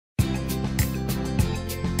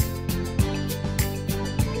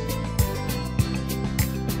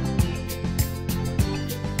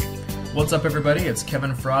What's up everybody, it's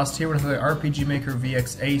Kevin Frost here with another RPG Maker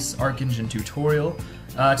VX Ace Arc Engine tutorial.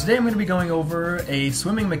 Today I'm going to be going over a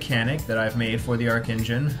swimming mechanic that I've made for the Arc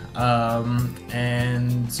Engine.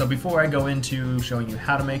 And so before I go into showing you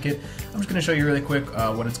how to make it, I'm just going to show you really quick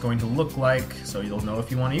what it's going to look like so you'll know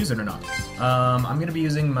if you want to use it or not. I'm going to be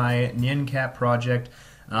using my NyenCap project.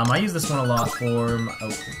 I use this one a lot for...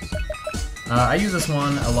 I use this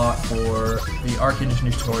one a lot for the Arc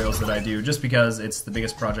Engine tutorials that I do, just because it's the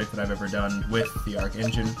biggest project that I've ever done with the Arc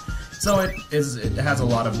Engine. So it has a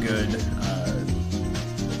lot of good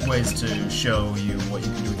ways to show you what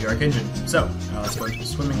you can do with the Arc Engine. So let's go to the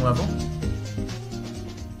swimming level.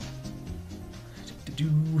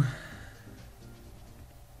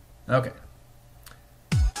 Okay.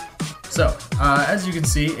 So, as you can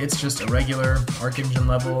see, it's just a regular Arc Engine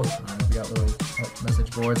level. We got little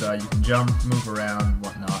message boards. You can jump, move around,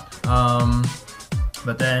 whatnot.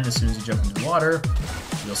 But then, as soon as you jump into the water,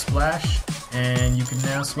 you'll splash, and you can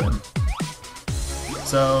now swim.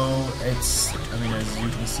 So, as you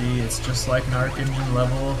can see, it's just like an Arc Engine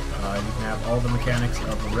level. You can have all the mechanics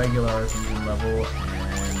of a regular Arc Engine level,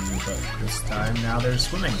 but this time now there's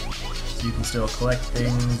swimming. So you can still collect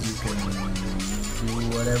things, you can do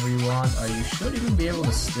whatever you want. You should even be able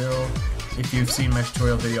to still, if you've seen my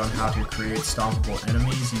tutorial video on how to create stompable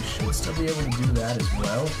enemies, you should still be able to do that as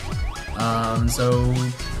well. So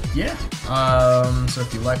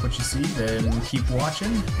if you like what you see, then keep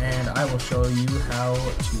watching, and I will show you how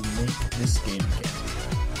to make this game mechanic.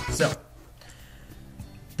 So,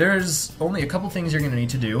 there's only a couple things you're going to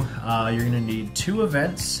need to do. You're going to need 2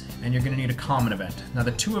 events, and you're going to need a common event. Now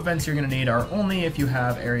the 2 events you're going to need are only if you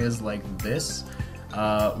have areas like this,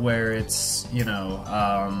 where it's,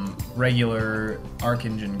 regular Arc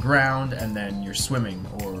Engine ground, and then you're swimming,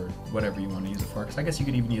 or whatever you want to use it for. Because I guess you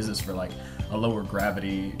could even use this for like a lower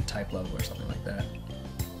gravity type level or something like that.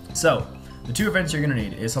 So, the 2 events you're going to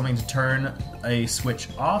need is something to turn a switch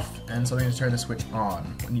off and something to turn the switch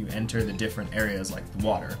on when you enter the different areas like the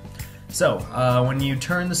water. So, when you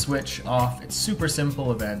turn the switch off, it's super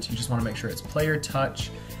simple event. You just want to make sure it's player touch,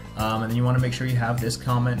 and then you want to make sure you have this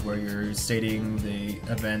comment where you're stating the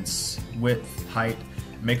event's width, height,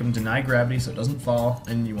 make them deny gravity so it doesn't fall,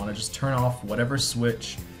 and you want to just turn off whatever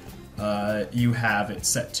switch you have it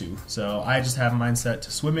set to. So I just have mine set to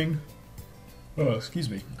swimming. Oh, excuse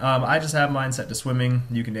me. I just have mine set to swimming.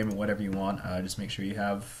 You can name it whatever you want. Just make sure you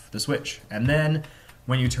have the switch. And then,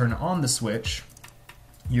 when you turn on the switch,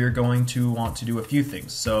 you're going to want to do a few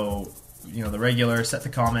things. So, the regular, set the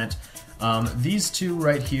comment. These 2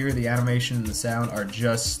 right here, the animation and the sound, are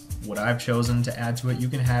just what I've chosen to add to it. You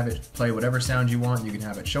can have it play whatever sound you want. You can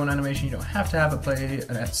have it show an animation. You don't have to have it play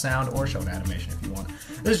a sound or show an animation if you want.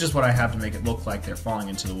 This is just what I have to make it look like they're falling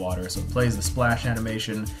into the water. So it plays the splash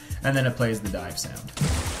animation, and then it plays the dive sound.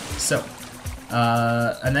 So,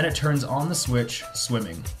 and then it turns on the switch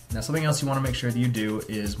swimming. Now something else you want to make sure that you do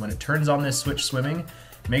is when it turns on this switch swimming,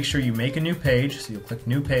 make sure you make a new page. So you'll click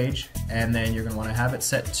new page, and then you're going to want to have it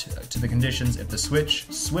set to the conditions if the switch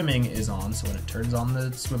swimming is on. So when it turns on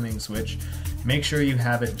the swimming switch, make sure you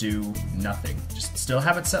have it do nothing. Just still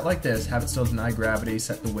have it set like this, have it still deny gravity,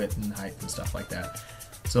 set the width and height and stuff like that.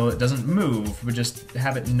 So it doesn't move, but just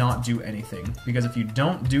have it not do anything. Because if you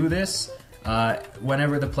don't do this,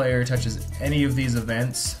 whenever the player touches any of these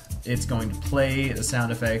events, it's going to play the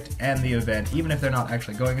sound effect and the event, even if they're not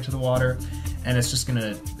actually going into the water, and it's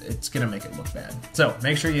gonna make it look bad. So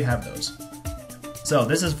make sure you have those. So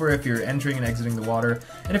this is for if you're entering and exiting the water,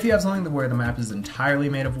 and if you have something where the map is entirely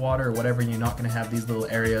made of water or whatever, and you're not going to have these little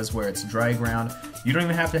areas where it's dry ground, you don't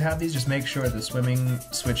even have to have these. Just make sure the swimming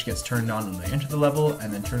switch gets turned on when they enter the level,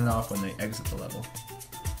 and then turn it off when they exit the level.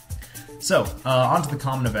 So, onto the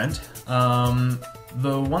common event.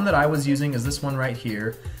 The one that I was using is this one right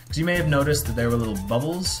here, because you may have noticed that there were little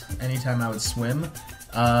bubbles anytime I would swim.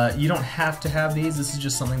 You don't have to have these. This is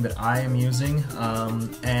just something that I am using,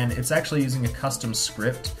 and it's actually using a custom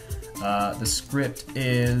script. The script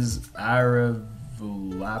is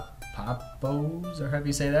Aravulapapos, or however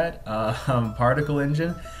you say that, Particle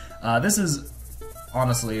Engine. This is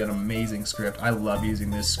honestly an amazing script. I love using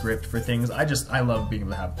this script for things. I love being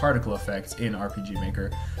able to have particle effects in RPG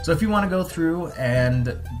Maker. So if you want to go through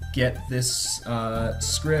and get this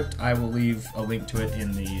script, I will leave a link to it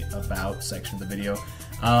in the About section of the video.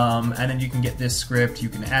 And then you can get this script, you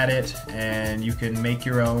can add it, and you can make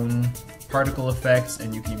your own particle effects,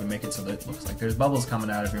 and you can even make it so that it looks like there's bubbles coming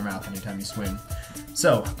out of your mouth anytime you swim.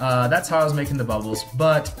 So that's how I was making the bubbles,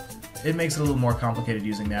 but it makes it a little more complicated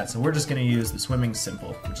using that, so we're just going to use the swimming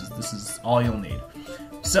simple, this is all you'll need.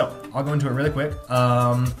 So, I'll go into it really quick.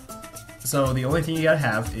 So the only thing you gotta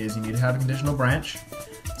have is you need to have a conditional branch.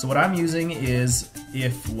 So what I'm using is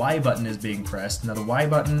if Y button is being pressed. Now the Y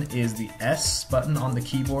button is the S button on the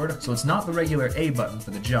keyboard, so it's not the regular A button for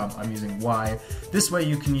the jump. I'm using Y. This way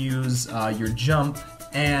you can use your jump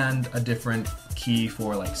and a different key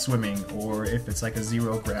for like swimming, or if it's like a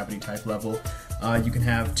zero gravity type level, you can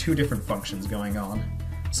have two different functions going on.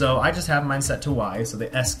 So I just have mine set to Y, so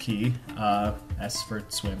the S key, S for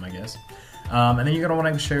swim I guess. And then you're going to want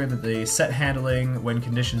to make sure that the set handling when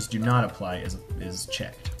conditions do not apply is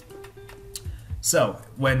checked. So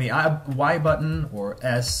when the Y button or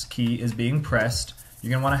S key is being pressed, you're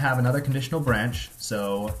going to want to have another conditional branch.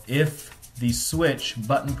 So if the switch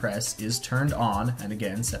button press is turned on, and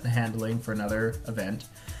again set the handling for another event.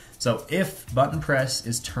 So if button press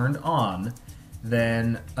is turned on,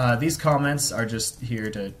 then these comments are just here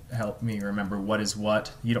to help me remember what is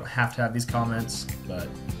what. You don't have to have these comments, but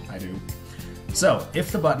I do. So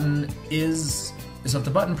if the button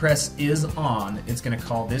press is on, it's going to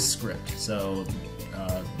call this script. So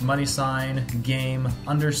money sign game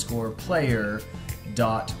underscore player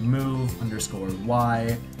dot move underscore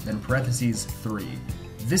Y, then parentheses 3.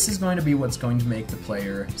 This is going to be what's going to make the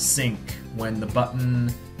player sync when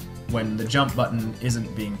the jump button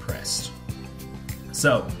isn't being pressed.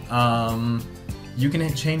 So you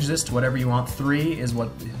can change this to whatever you want. 3 is what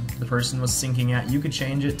the person was syncing at. You could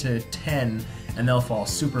change it to 10 and they'll fall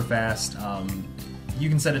super fast. You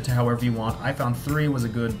can set it to however you want. I found 3 was a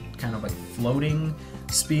good kind of like floating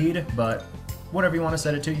speed, but whatever you want to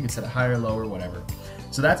set it to, you can set it higher, lower, whatever.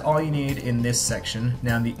 So that's all you need in this section.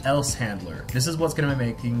 Now the else handler. This is what's going to be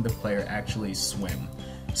making the player actually swim.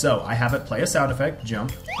 So I have it play a sound effect,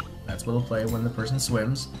 jump. That's what it'll play when the person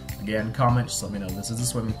swims. Again, comment, just let me know this is the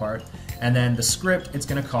swimming part. And then the script, it's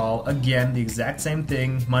going to call, again, the exact same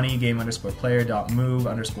thing, money game underscore player dot move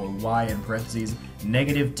underscore Y in parentheses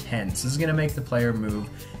 -10. So this is going to make the player move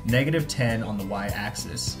 -10 on the Y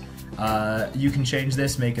axis. You can change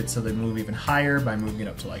this, make it so they move even higher by moving it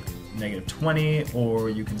up to like -20,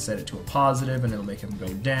 or you can set it to a positive and it'll make them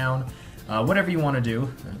go down. Whatever you want to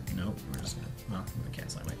do. Nope, we're just well, I'm gonna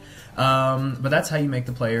cancel anyway. But that's how you make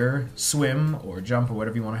the player swim or jump or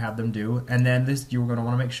whatever you want to have them do. And then this, you're going to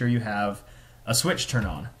want to make sure you have a switch turn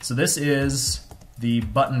on. So this is the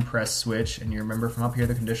button press switch, and you remember from up here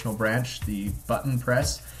the conditional branch, the button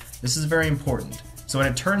press. This is very important. So when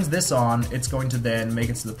it turns this on, it's going to then make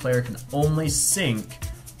it so the player can only sync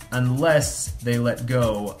unless they let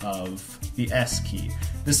go of the S key.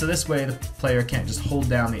 So this way the player can't just hold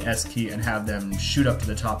down the S key and have them shoot up to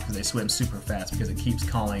the top because they swim super fast, because it keeps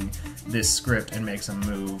calling this script and makes them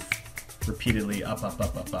move repeatedly up, up,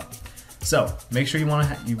 up, up, up. So make sure you want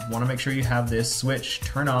to make sure you have this switch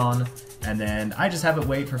turn on, and then I just have it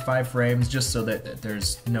wait for 5 frames just so that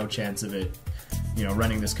there's no chance of it, you know,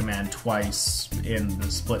 running this command twice in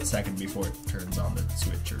the split second before it turns on the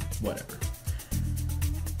switch or whatever.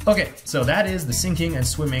 Okay, so that is the syncing and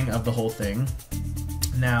swimming of the whole thing.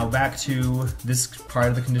 Now back to this part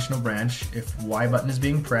of the conditional branch. If Y button is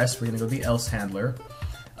being pressed, we're going to go to the else handler.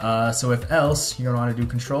 So if else, you're going to want to do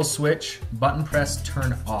control switch, button press,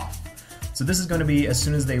 turn off. So this is going to be as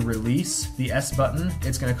soon as they release the S button,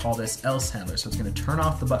 it's going to call this else handler. So it's going to turn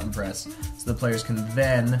off the button press so the players can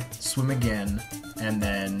then swim again, and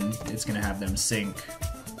then it's going to have them sync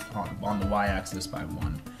on the Y axis by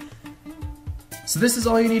 1. So this is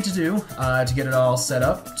all you need to do to get it all set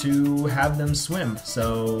up to have them swim.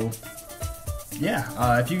 So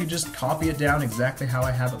yeah, if you could just copy it down exactly how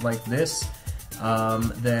I have it like this,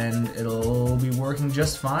 then it'll be working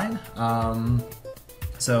just fine.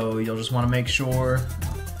 So you'll just want to make sure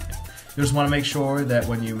that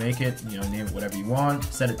when you make it, you know, name it whatever you want,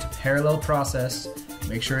 set it to parallel process,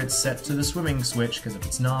 make sure it's set to the swimming switch, because if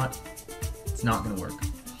it's not going to work.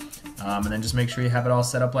 And then just make sure you have it all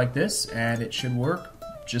set up like this, and it should work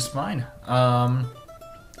just fine.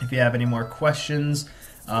 If you have any more questions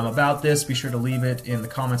about this, be sure to leave it in the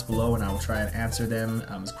comments below, and I will try and answer them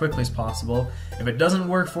as quickly as possible. If it doesn't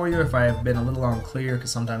work for you, if I have been a little unclear,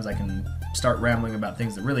 because sometimes I can start rambling about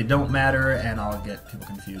things that really don't matter, and I'll get people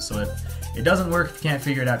confused. So if it doesn't work, if you can't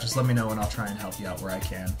figure it out, just let me know, and I'll try and help you out where I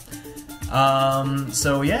can.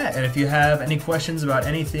 So yeah, and if you have any questions about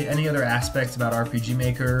any other aspects about RPG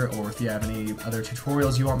Maker, or if you have any other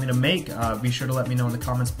tutorials you want me to make, be sure to let me know in the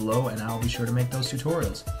comments below, and I'll be sure to make those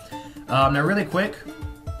tutorials. Now really quick,